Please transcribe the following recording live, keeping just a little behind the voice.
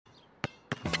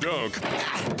Dunk.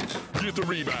 Get the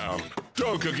rebound.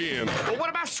 Dunk again. But what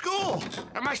about school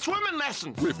and my swimming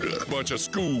lessons? Bunch of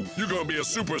school. You're gonna be a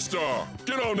superstar.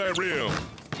 Get on that rim.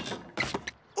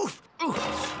 Oof,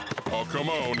 oof. Oh, come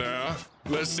on now.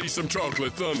 Let's see some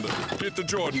chocolate thunder. Get the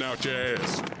Jordan out your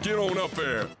ass. Get on up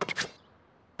there.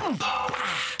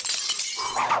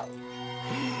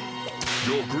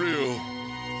 Your grill.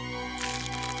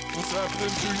 What's happening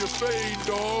to your fade,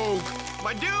 dog?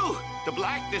 My dew, the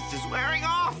blackness is wearing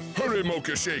off. Hurry,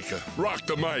 Mocha Shaker. Rock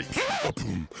the mic.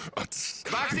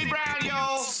 Boxy Brown,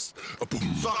 yo.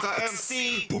 Soccer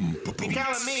MC. Be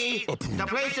telling me the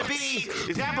place to be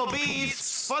is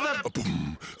Applebee's for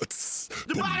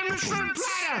the bottomless shrimp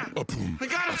platter. I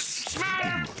got a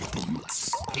smatter.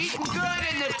 Eating good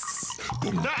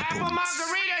in the apple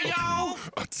margarita, yo.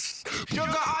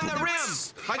 Sugar on the rim.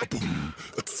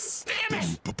 Damn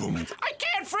it! I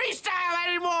can't freestyle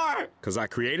anymore! Because I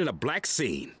created a black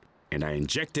scene, and I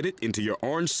injected it into your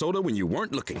orange soda when you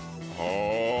weren't looking.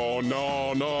 Oh,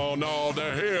 no,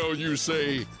 the hell you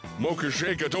say. Mocha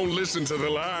Shaker, don't listen to the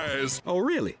lies. Oh,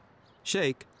 really?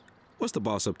 Shake, what's the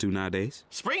boss up to nowadays?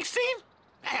 Springsteen?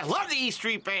 I love the E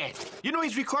Street Band. You know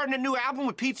he's recording a new album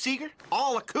with Pete Seeger?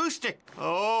 All acoustic.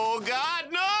 Oh,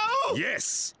 God, no!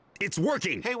 Yes! It's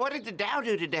working! Hey, what did the Dow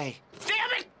do today?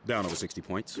 Damn it! Down over 60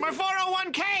 points. My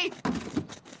 401k!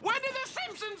 When did the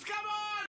Simpsons come on?